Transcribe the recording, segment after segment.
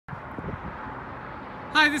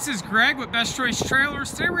Hi, this is Greg with Best Choice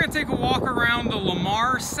Trailers. Today we're going to take a walk around the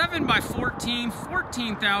Lamar 7x14,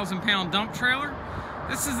 14,000 pound dump trailer.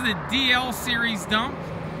 This is the DL series dump.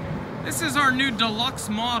 This is our new deluxe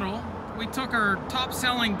model. We took our top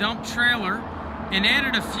selling dump trailer and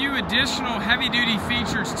added a few additional heavy duty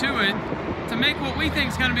features to it to make what we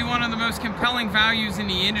think is going to be one of the most compelling values in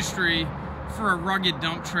the industry for a rugged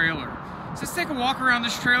dump trailer. So let's take a walk around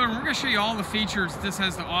this trailer and we're going to show you all the features this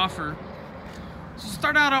has to offer. So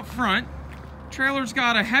start out up front. Trailer's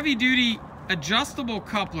got a heavy duty adjustable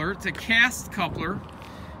coupler. It's a cast coupler.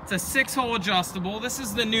 It's a 6-hole adjustable. This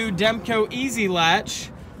is the new Demco Easy Latch,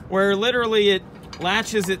 where literally it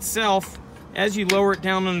latches itself as you lower it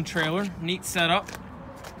down on the trailer. Neat setup.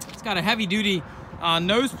 It's got a heavy duty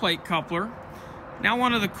nose plate coupler. Now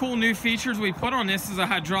one of the cool new features we put on this is a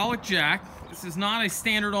hydraulic jack. This is not a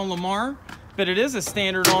standard on Lamar, but it is a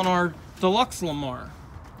standard on our deluxe Lamar.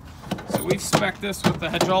 So we've spec'd this with the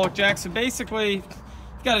hydraulic jack. So basically,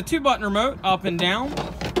 you've got a 2-button remote up and down,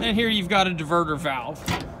 and here you've got a diverter valve.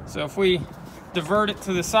 So if we divert it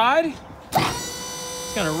to the side,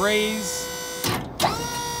 it's gonna raise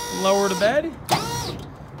and lower the bed.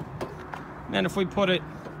 And then if we put it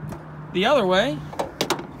the other way,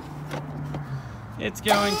 it's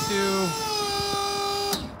going to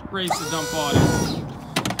raise the dump body.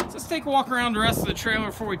 So let's take a walk around the rest of the trailer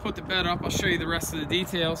before we put the bed up. I'll show you the rest of the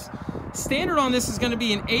details. Standard on this is going to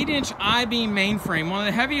be an 8-inch I-beam mainframe, one of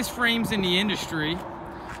the heaviest frames in the industry.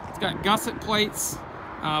 It's got gusset plates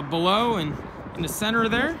below and in the center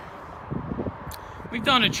there. We've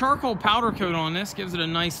done a charcoal powder coat on this, gives it a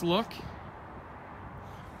nice look.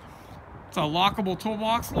 It's a lockable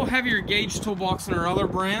toolbox, a little heavier gauge toolbox than our other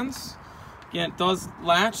brands. Again, it does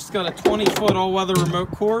latch. It's got a 20-foot all-weather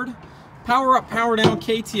remote cord. Power up, power down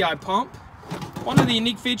KTI pump. One of the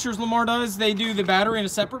unique features Lamar does, they do the battery in a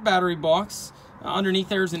separate battery box. Underneath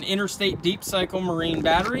there's an Interstate Deep Cycle Marine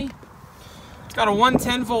battery. It's got a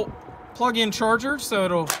 110-volt plug-in charger, so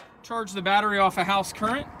it'll charge the battery off a house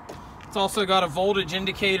current. It's also got a voltage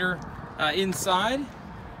indicator inside.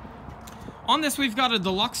 On this, we've got a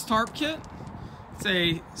deluxe tarp kit. It's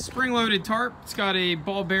a spring-loaded tarp. It's got a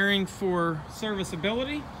ball bearing for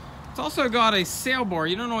serviceability. It's also got a sail bar.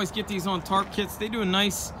 You don't always get these on tarp kits. They do a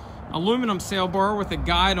nice aluminum sail bar with a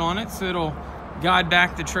guide on it, so it'll guide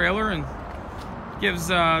back the trailer and gives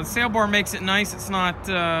sail bar makes it nice. It's not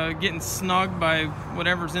getting snugged by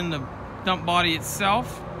whatever's in the dump body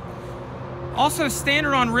itself. Also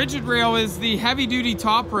standard on rigid rail is the heavy duty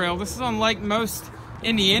top rail. This is unlike most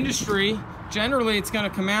in the industry. Generally it's going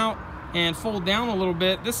to come out and fold down a little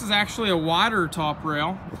bit. This is actually a wider top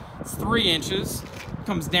rail. It's 3 inches. It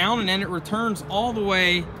comes down and then it returns all the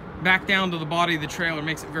way back down to the body of the trailer.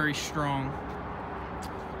 Makes it very strong.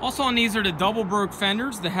 Also on these are the double broke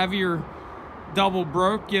fenders. The heavier double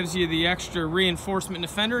broke gives you the extra reinforcement in the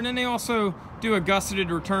fender, and then they also do a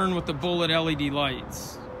gusseted return with the bullet LED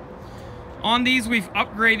lights. On these we've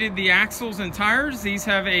upgraded the axles and tires. These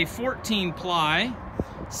have a 14-ply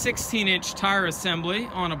 16-inch tire assembly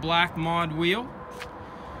on a black mod wheel.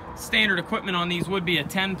 Standard equipment on these would be a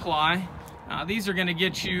 10-ply. These are going to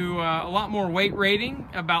get you a lot more weight rating,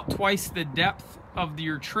 about twice the depth of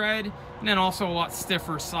your tread, and then also a lot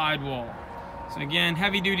stiffer sidewall. So again,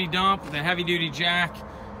 heavy duty dump with a heavy duty jack.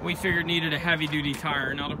 We figured needed a heavy duty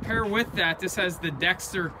tire. Now to pair with that, this has the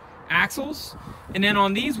Dexter axles, and then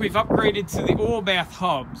on these we've upgraded to the oil bath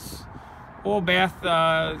hubs. Oil bath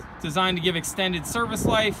designed to give extended service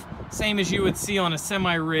life, same as you would see on a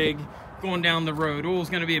semi rig going down the road. Oil is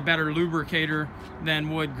going to be a better lubricator than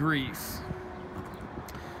wood grease.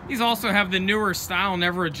 These also have the newer style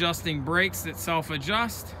never adjusting brakes that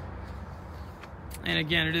self-adjust. And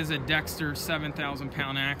again, it is a Dexter 7,000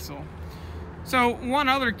 pound axle. So one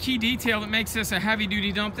other key detail that makes this a heavy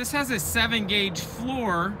duty dump, this has a 7-gauge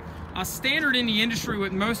floor. A standard in the industry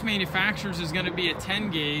with most manufacturers is going to be a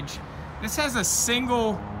 10-gauge. This has a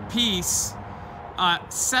single piece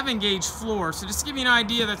 7-gauge floor. So just to give you an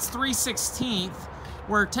idea, that's 3/16,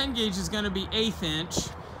 where 10-gauge is going to be 1/8 inch.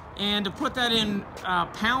 And to put that in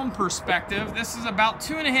pound perspective, this is about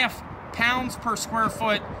 2.5 pounds per square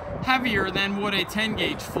foot heavier than would a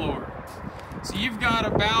 10-gauge floor. So you've got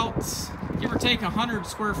about, give or take, 100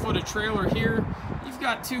 square foot of trailer here. You've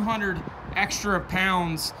got 200 extra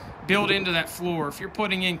pounds built into that floor. If you're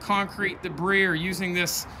putting in concrete debris or using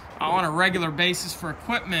this on a regular basis for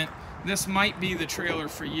equipment, this might be the trailer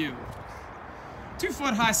for you.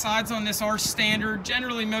 2-foot high sides on this are standard.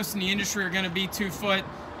 Generally, most in the industry are going to be 2 foot.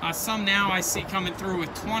 Some now I see coming through with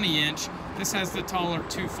 20-inch. This has the taller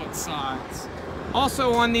 2-foot sides.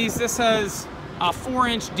 Also on these, this has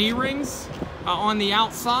 4-inch D-rings on the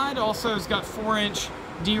outside. Also, it's got 4-inch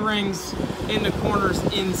D-rings in the corners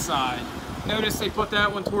inside. Notice they put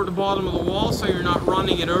that one toward the bottom of the wall so you're not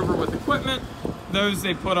running it over with equipment. Those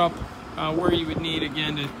they put up where you would need,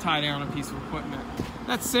 again, to tie down a piece of equipment.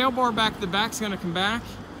 That sail bar back at the back is going to come back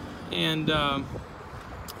and going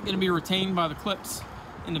to be retained by the clips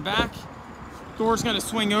in the back. Door's going to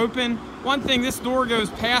swing open. One thing, this door goes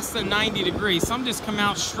past the 90 degrees. Some just come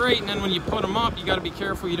out straight, and then when you put them up, you got to be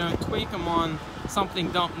careful you don't tweak them on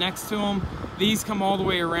something dumped next to them. These come all the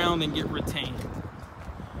way around and get retained.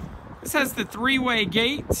 This has the three-way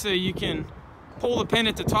gate, so you can pull the pin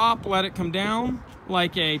at the top, let it come down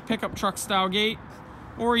like a pickup truck style gate,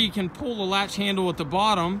 or you can pull the latch handle at the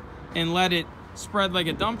bottom and let it spread like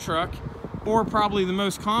a dump truck, or probably the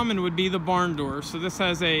most common would be the barn door. So this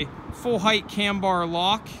has a full height cam bar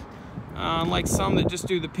lock, unlike some that just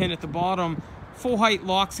do the pin at the bottom. Full height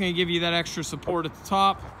lock's going to give you that extra support at the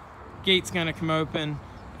top. Gate's going to come open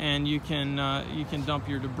and you can dump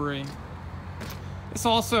your debris. This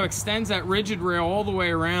also extends that rigid rail all the way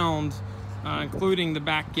around, including the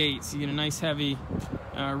back gate. So you get a nice heavy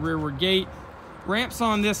rearward gate. Ramps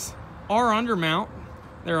on this are undermount.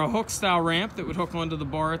 They're a hook style ramp that would hook onto the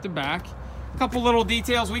bar at the back. A couple little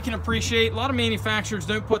details we can appreciate. A lot of manufacturers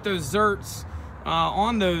don't put those zerts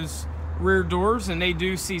on those rear doors, and they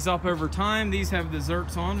do seize up over time. These have the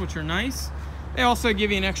zerts on, which are nice. They also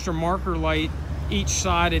give you an extra marker light each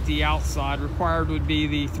side at the outside. Required would be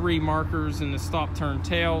the 3 markers and the stop turn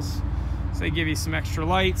tails. So they give you some extra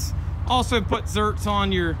lights. Also put zerts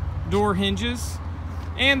on your door hinges.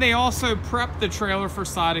 And they also prep the trailer for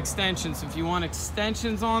side extensions. If you want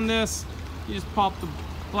extensions on this, you just pop the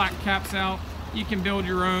black caps out. You can build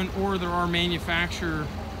your own, or there are manufacturer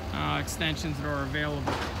extensions that are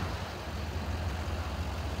available.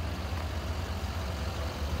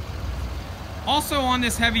 Also on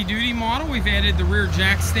this heavy duty model, we've added the rear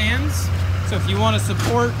jack stands. So if you want to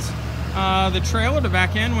support the trailer, the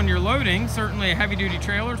back end when you're loading, certainly a heavy duty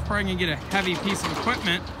trailer is probably going to get a heavy piece of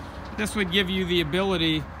equipment. This would give you the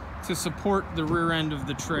ability to support the rear end of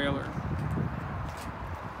the trailer.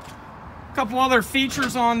 A couple other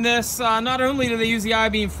features on this. Not only do they use the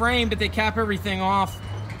I-beam frame, but they cap everything off,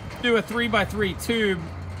 do a 3x3 tube,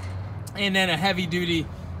 and then a heavy duty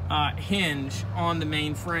hinge on the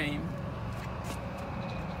main frame.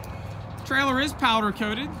 Trailer is powder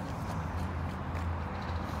coated.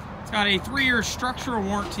 It's got a 3-year structural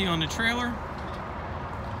warranty on the trailer.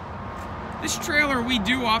 This trailer, we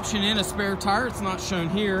do option in a spare tire. It's not shown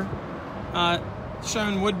here.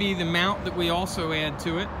 Shown would be the mount that we also add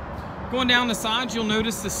to it. Going down the sides, you'll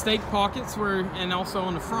notice the stake pockets and also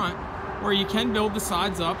on the front, where you can build the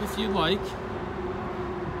sides up if you'd like.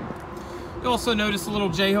 You'll also notice the little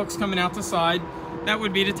J-hooks coming out the side. That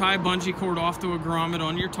would be to tie a bungee cord off to a grommet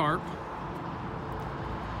on your tarp.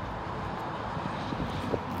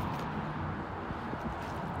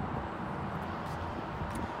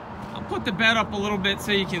 Put the bed up a little bit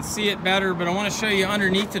so you can see it better, but I want to show you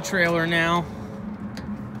underneath the trailer now.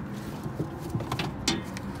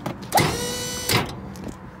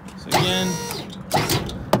 So again,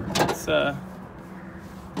 let's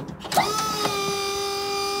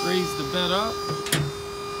raise the bed up.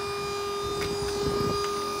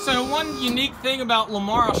 So one unique thing about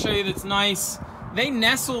Lamar I'll show you that's nice, they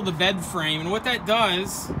nestle the bed frame, and what that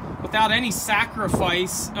does, without any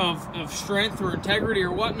sacrifice of strength or integrity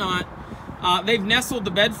or whatnot, they've nestled the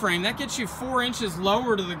bed frame. That gets you 4 inches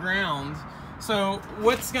lower to the ground. So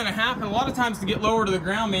what's going to happen, a lot of times to get lower to the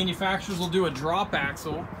ground, manufacturers will do a drop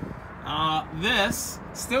axle. This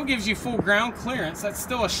still gives you full ground clearance. That's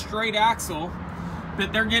still a straight axle,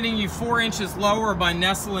 but they're getting you 4 inches lower by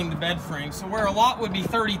nestling the bed frame. So where a lot would be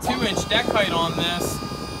 32-inch deck height on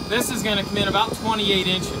this is going to come in about 28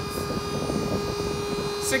 inches.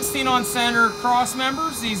 16 on center cross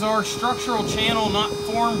members. These are structural channel, not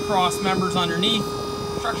form cross members underneath.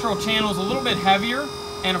 Structural channel is a little bit heavier,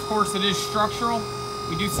 and of course it is structural.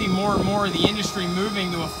 We do see more and more of the industry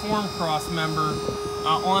moving to a form cross member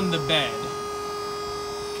on the bed.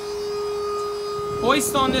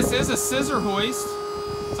 Hoist on this is a scissor hoist.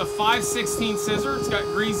 It's a 5/16 scissor. It's got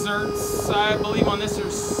grease zerts. I believe on this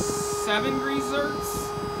there's 7 grease zerts.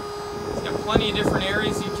 It's got plenty of different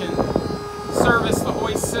areas you can service the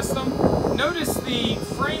hoist system. Notice the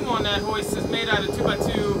frame on that hoist is made out of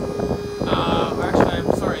 2x2. Actually,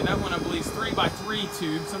 I'm sorry, that one I believe is 3x3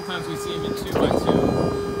 tube. Sometimes we see them in 2x2.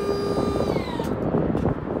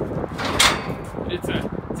 It's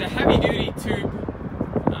a heavy-duty tube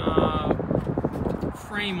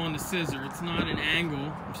frame on the scissor. It's not an angle,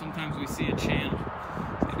 or sometimes we see a channel.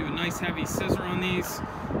 So they do a nice heavy scissor on these.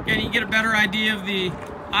 Again, you get a better idea of the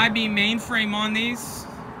I-beam mainframe on these.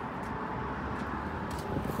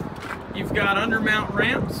 You've got undermount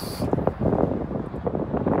ramps.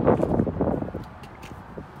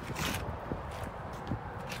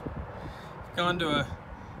 Gone to a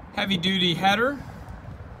heavy-duty header.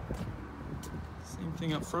 Same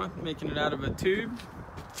thing up front, making it out of a tube.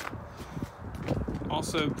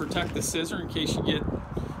 Also protect the scissor in case you get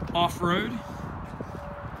off-road.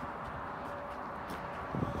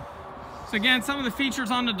 So again, some of the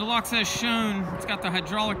features on the Deluxe as shown. It's got the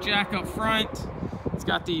hydraulic jack up front. It's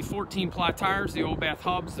got the 14-ply tires, the old bath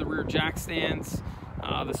hubs, the rear jack stands,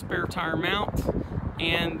 the spare tire mount,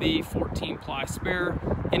 and the 14-ply spare,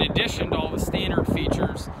 in addition to all the standard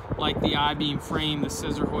features like the I-beam frame, the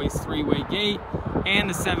scissor hoist 3-way gate, and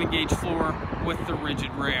the 7-gauge floor with the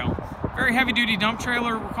rigid rail. Very heavy-duty dump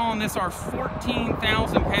trailer. We're calling this our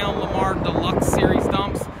 14,000-pound Lamar Deluxe Series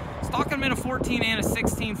dumps. Stocking them in a 14 and a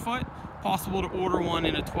 16-foot. Possible to order one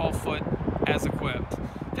in a 12-foot as equipped. If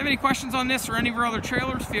you have any questions on this or any of our other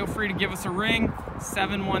trailers, feel free to give us a ring,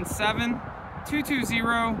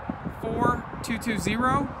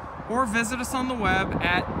 717-220-4220, or visit us on the web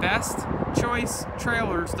at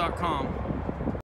bestchoicetrailers.com.